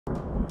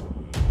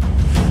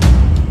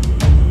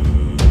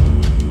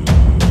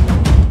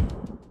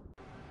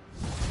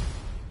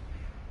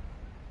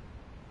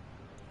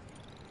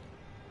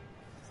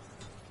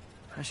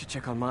I should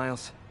check on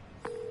Miles.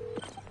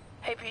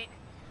 Hey, Pete.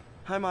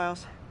 Hi,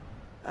 Miles.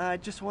 I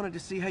just wanted to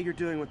see how you're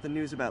doing with the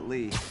news about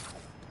Lee.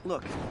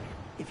 Look,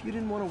 if you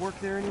didn't want to work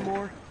there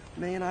anymore,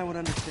 May and I would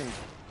understand.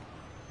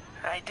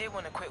 I did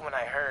want to quit when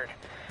I heard.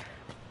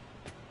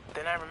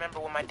 Then I remember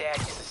what my dad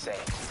used to say.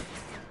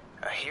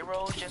 A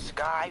hero is just a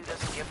guy who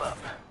doesn't give up.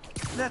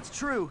 That's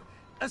true,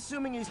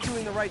 assuming he's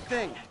doing the right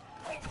thing.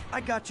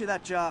 I got you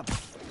that job.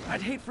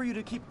 I'd hate for you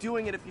to keep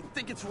doing it if you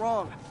think it's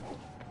wrong.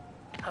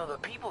 Oh, the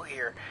people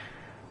here...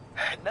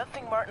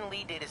 Nothing Martin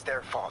Lee did is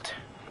their fault.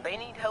 They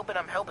need help and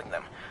I'm helping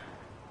them.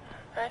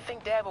 I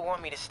think Dad would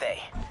want me to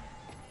stay.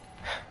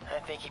 I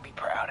think he'd be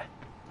proud.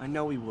 I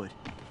know he would.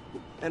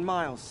 And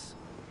Miles,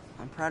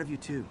 I'm proud of you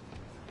too.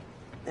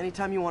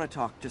 Anytime you want to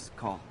talk, just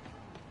call.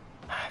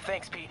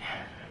 Thanks, Pete.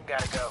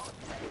 Gotta go.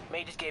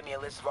 May just gave me a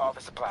list of all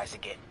the supplies to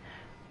get.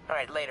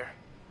 Alright, later.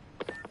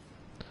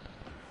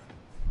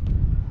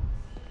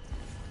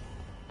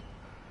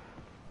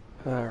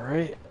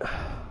 Alright.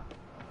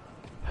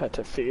 Had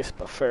to feast,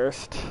 but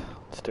first,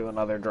 let's do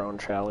another drone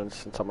challenge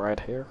since I'm right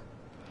here.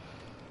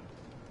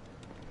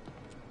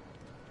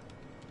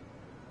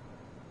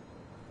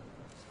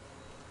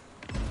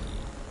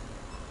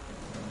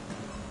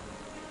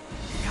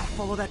 Gotta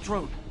follow that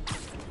drone.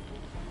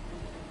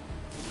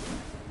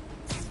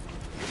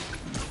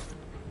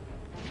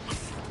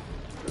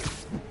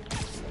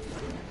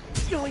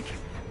 Yoink!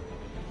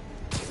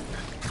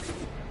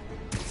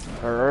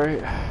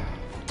 Alright.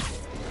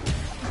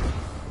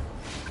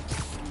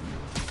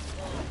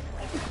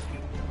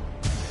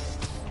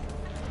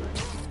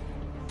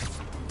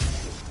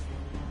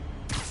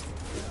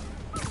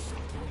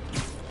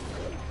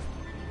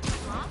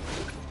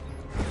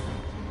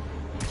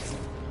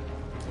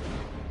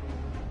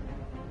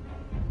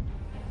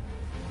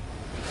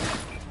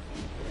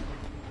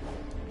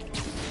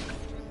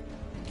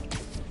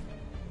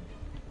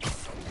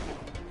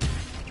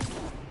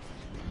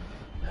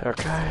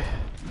 Okay.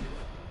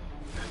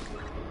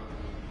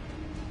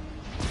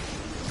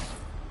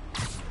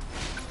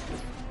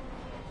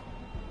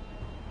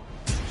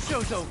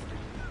 Show's over.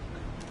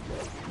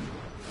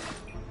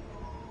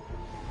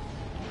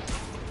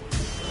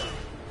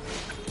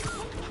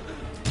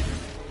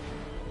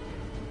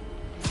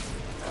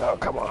 Oh,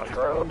 come on,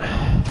 drone.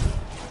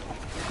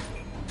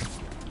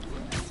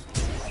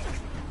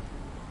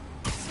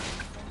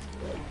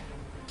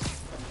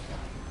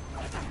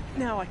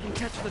 Now I can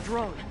catch the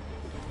drone.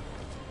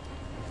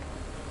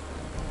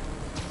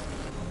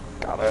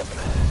 Got it.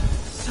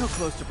 So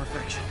close to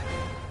perfection.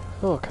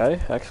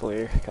 Okay,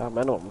 actually got a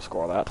minimum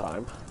score that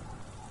time.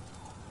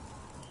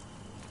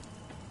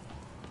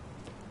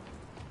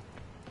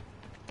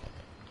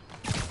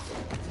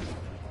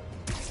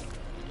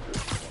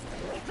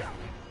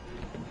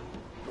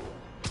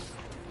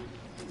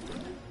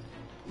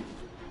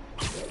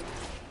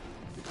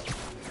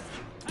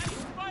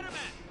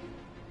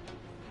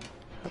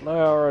 Didn't I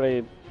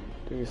already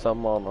do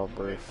something on a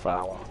brief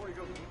file?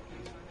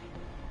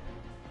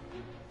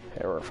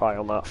 Error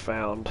file not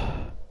found.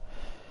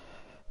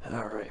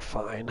 Alright,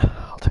 fine.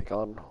 I'll take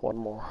on one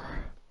more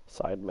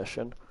side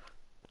mission.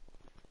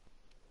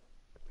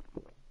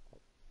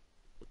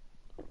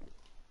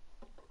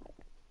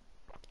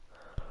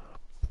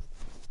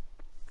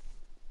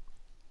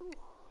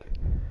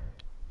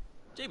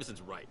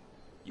 Jameson's right.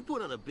 You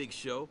put on a big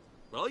show,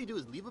 but all you do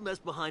is leave a mess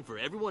behind for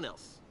everyone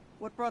else.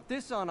 What brought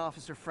this on,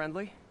 Officer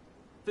Friendly?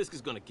 Fisk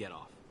is gonna get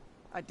off.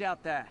 I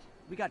doubt that.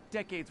 We got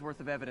decades worth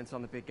of evidence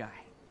on the big guy.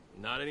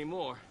 Not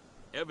anymore.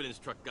 Evidence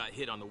truck got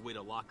hit on the way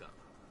to lockup.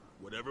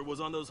 Whatever was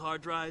on those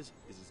hard drives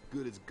is as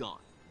good as gone.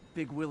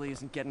 Big Willie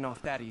isn't getting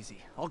off that easy.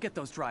 I'll get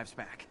those drives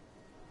back.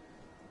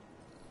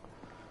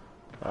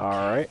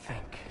 Alright.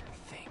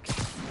 Think.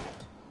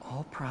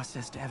 All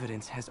processed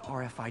evidence has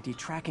RFID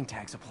tracking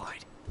tags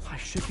applied. I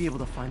should be able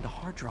to find the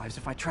hard drives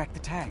if I track the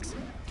tags.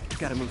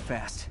 Gotta move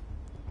fast.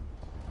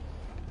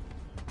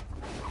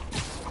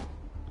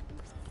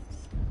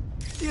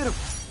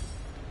 Beautiful.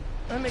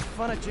 I make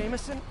fun of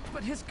Jameson,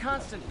 but his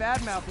constant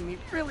bad-mouthing me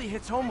really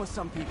hits home with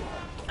some people.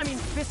 I mean,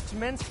 Fisk's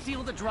men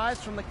steal the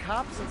drives from the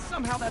cops, and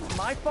somehow that's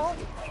my fault?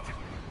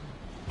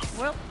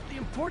 Well, the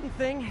important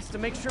thing is to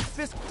make sure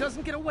Fisk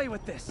doesn't get away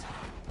with this.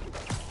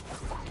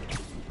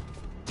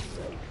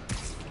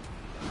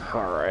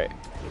 Alright.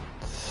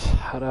 Let's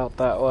head out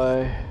that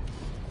way.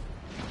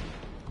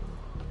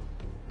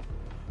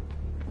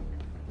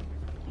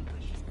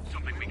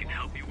 Something we can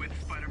help you with,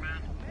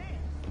 Spider-Man?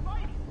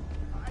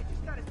 I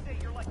just gotta say,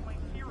 you're like my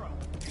hero.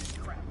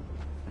 Crap.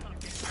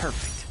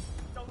 Perfect.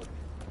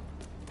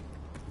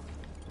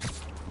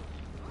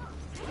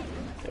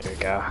 There you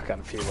go. Got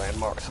a few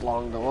landmarks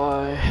along the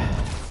way.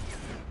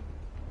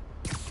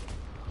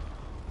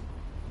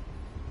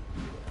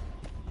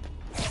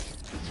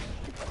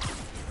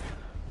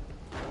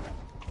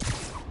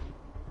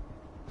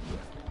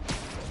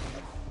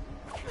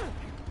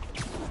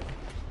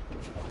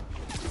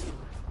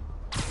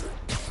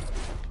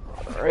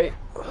 Alright.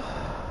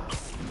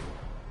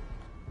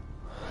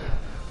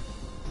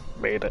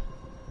 Made it.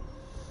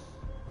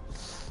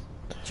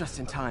 Just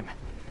in time.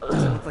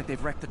 Doesn't look like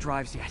they've wrecked the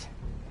drives yet.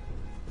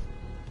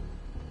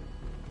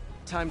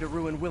 time to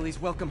ruin Willie's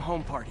welcome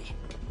home party.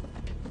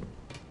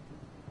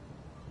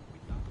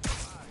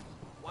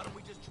 Why don't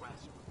we just trash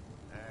them?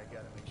 I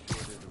gotta make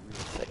sure they're the real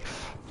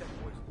Safe. Check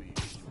boys lead.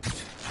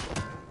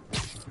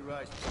 Your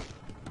eyes,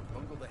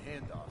 bungle the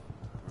handoff.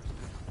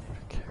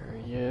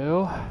 Carry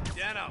you.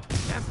 Dano!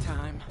 Nap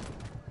time.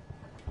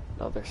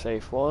 Another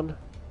safe one.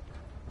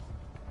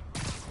 I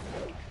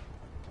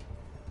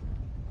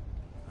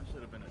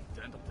should have been a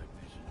dental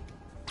technician.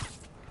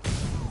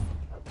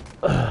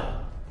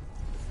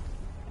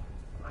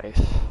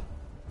 Nice.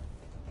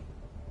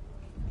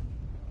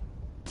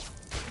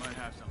 Might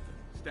have something.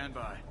 Stand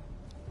by.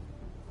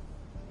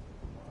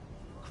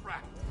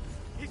 Crap!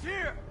 He's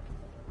here!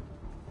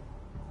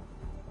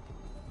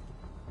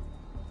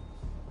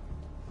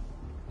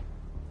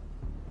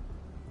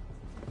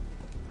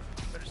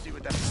 Better see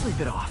what that. Sleep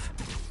it off.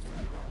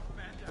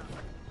 Man down.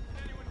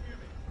 Anyone hear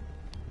me?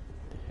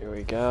 Here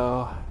we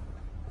go.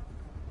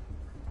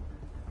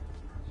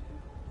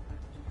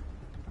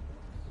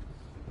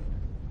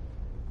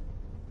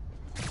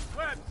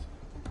 Webs!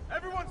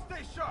 Everyone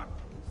stay sharp!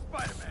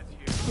 Spider-Man's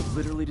here.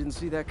 Literally didn't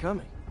see that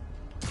coming.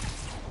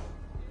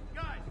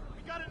 Guys,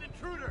 we got an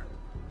intruder!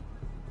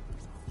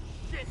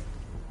 Shit!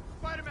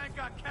 Spider-Man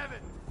got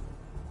Kevin!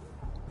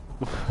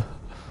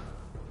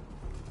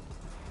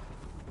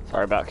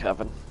 Sorry about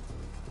Kevin.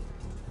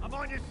 I'm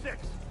on your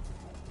 6.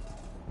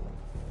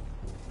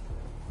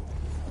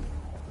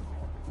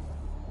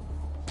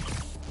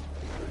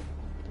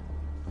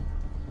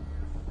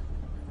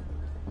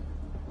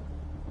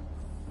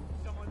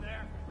 Someone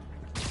there?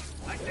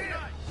 I see it!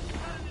 We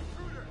got an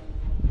intruder!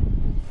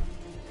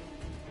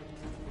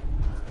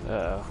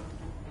 Uh-oh.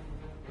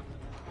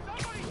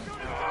 Somebody shoot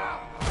him down!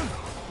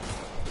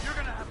 You're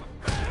gonna have a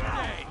bad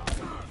day!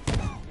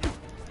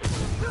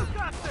 You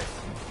got this!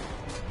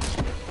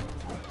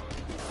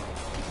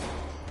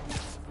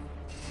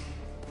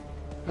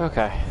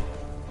 Okay.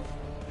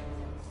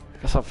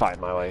 Guess I'll find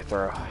my way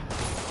through.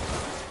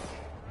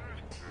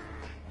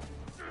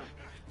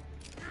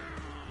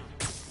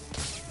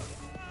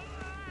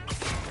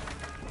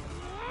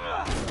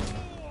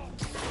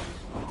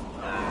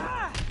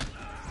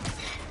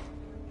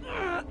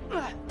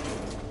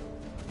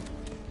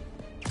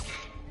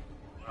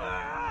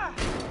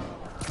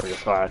 I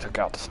just thought I took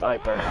out the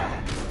sniper.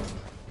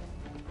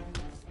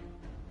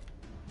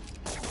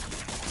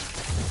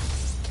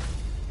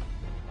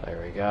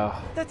 There we go.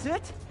 That's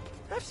it?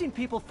 I've seen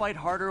people fight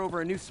harder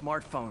over a new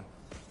smartphone.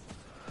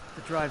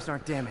 The drives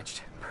aren't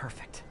damaged.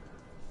 Perfect.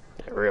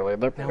 Yeah, really,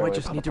 they're Now really I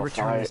just put need up to a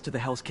return fight. this to the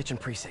Hell's Kitchen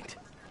precinct.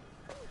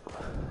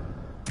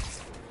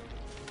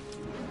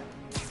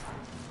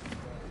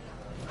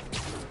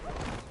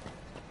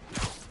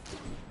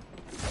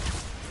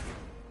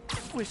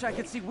 Wish I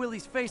could see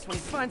Willie's face when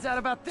he finds out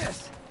about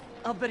this.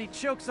 I'll bet he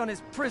chokes on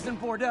his prison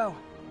Bordeaux.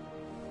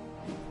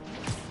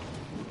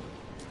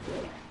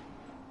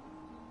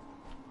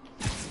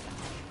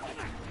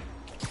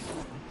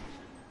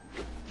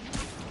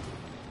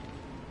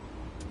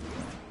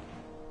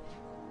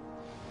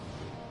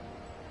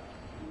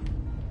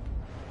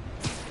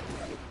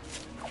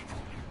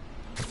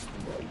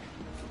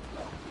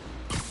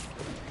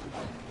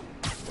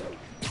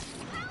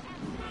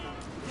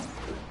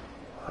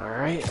 All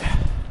right.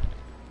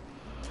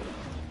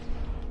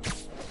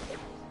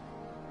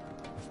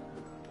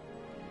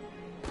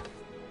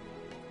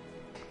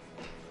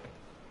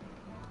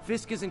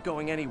 Fisk isn't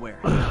going anywhere.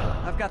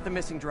 I've got the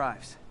missing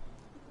drives.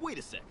 Wait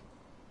a sec.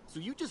 So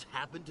you just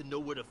happen to know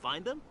where to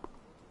find them?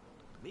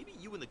 Maybe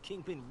you and the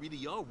Kingpin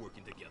really are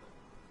working together.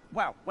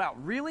 Wow,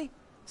 really?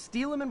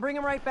 Steal him and bring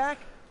him right back?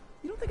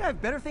 You don't think I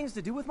have better things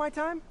to do with my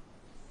time?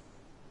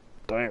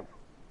 Damn.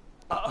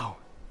 Uh-oh.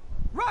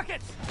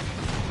 Rockets!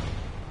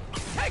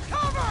 Take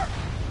cover!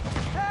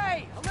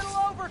 Hey, a little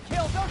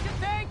overkill, don't you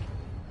think?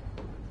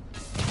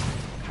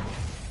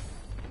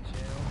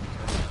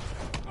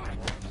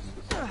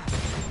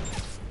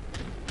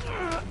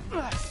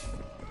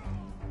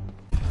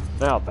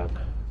 Now then.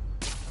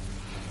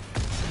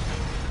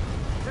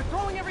 They're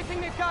throwing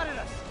everything they've got at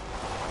us.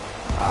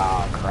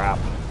 Ah, crap.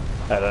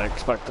 I didn't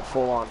expect a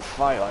full-on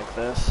fight like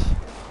this.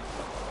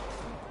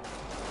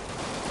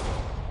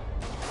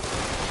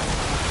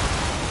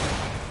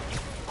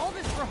 All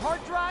this for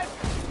hard drive?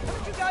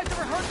 Haven't you guys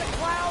ever heard the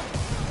cloud?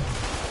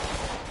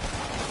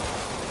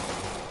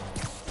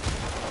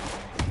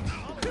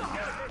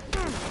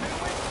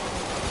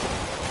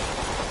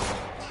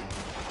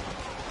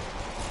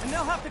 And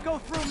they'll have to go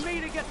through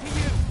me to get to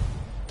you.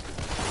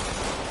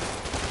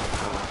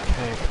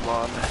 Okay, come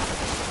on.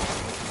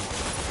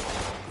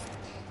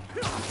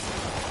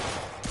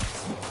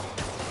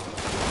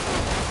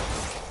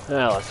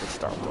 Now let's just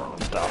start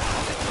throwing stuff.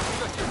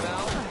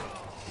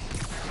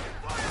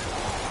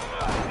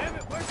 Damn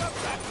it, where's our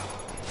backup?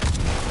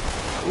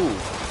 Ooh.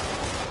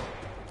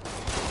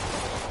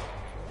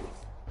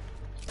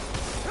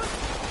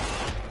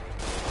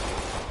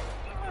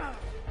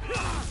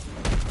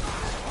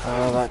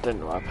 Oh, that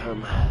didn't wrap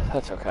him.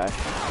 That's okay.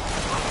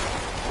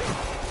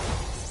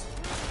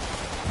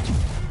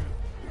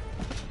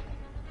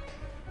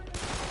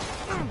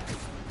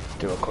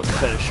 Do a quick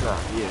finisher on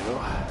you.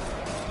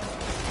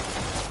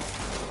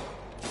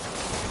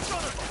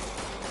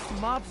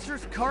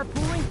 Mobsters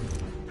carpooling?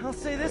 I'll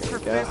say this for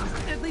Yeah.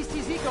 Fisk, at least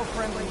he's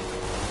eco-friendly.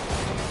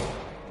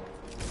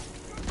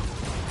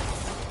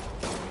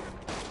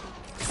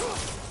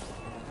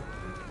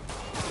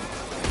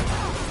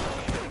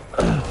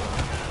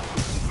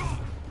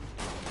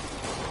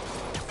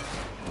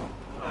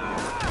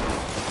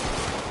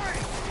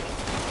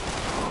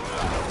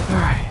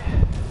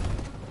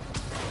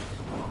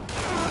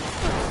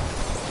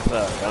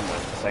 The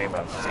gunman's the same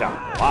as it's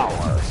got a lot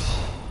worse.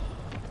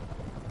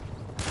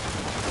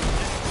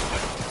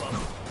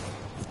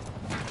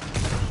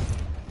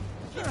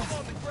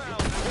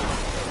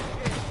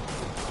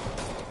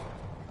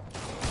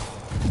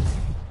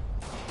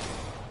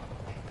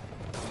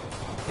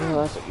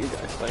 Well, that's what you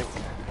guys think.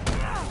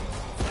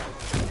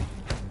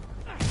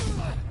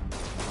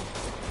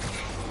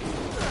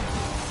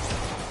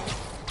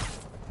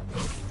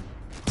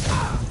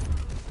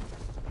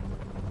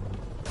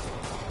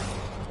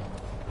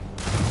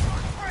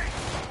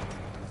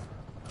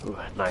 Ooh,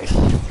 nice.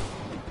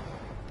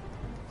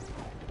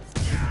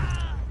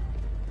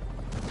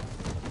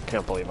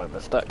 Can't believe I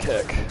missed that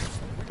kick.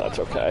 That's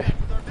okay.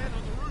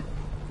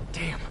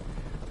 Damn.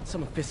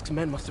 Some of Fisk's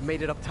men must have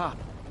made it up top.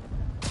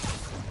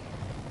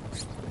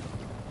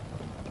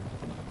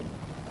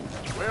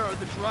 Where are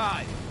the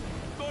drives?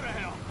 Go to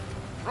hell.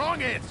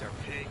 Wrong answer,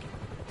 pig.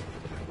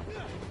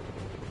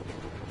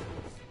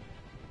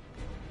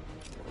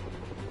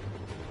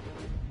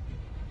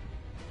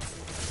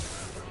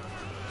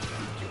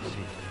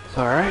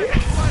 Alright.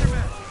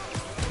 Spider-Man!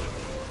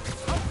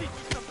 I'll teach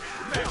you some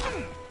respect.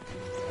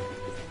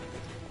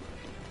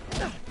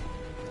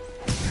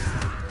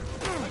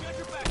 I got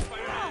your back,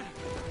 Spider-Man.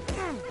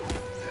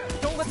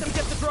 Don't let them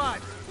get the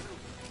drive.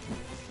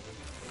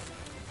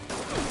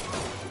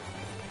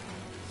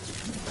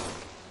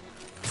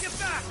 Get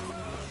back!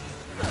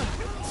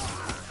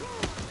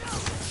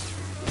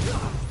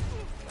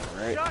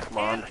 Alright, Shut come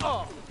on. and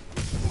up.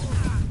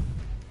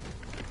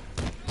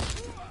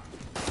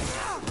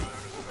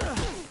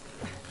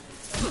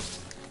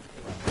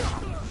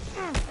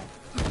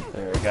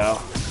 There we go.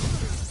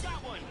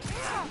 Got one.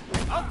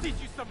 I'll teach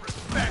you some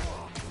respect.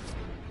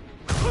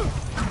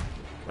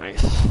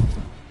 Nice.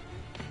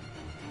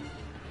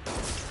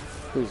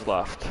 Who's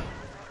left?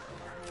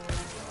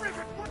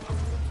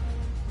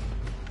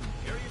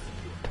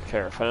 Took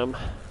care of him.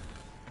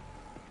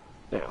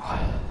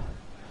 Now,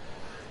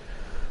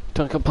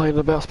 don't complain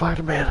about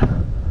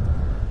Spider-Man.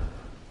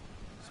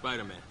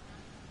 Spider-Man,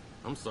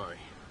 I'm sorry.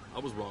 I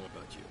was wrong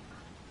about you.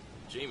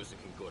 Jameson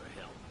can go to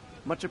hell.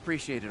 Much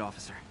appreciated,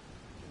 officer.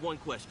 One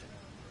question.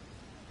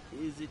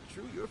 Is it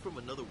true you're from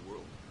another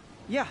world?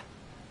 Yeah,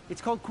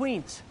 it's called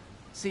Queens.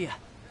 See ya.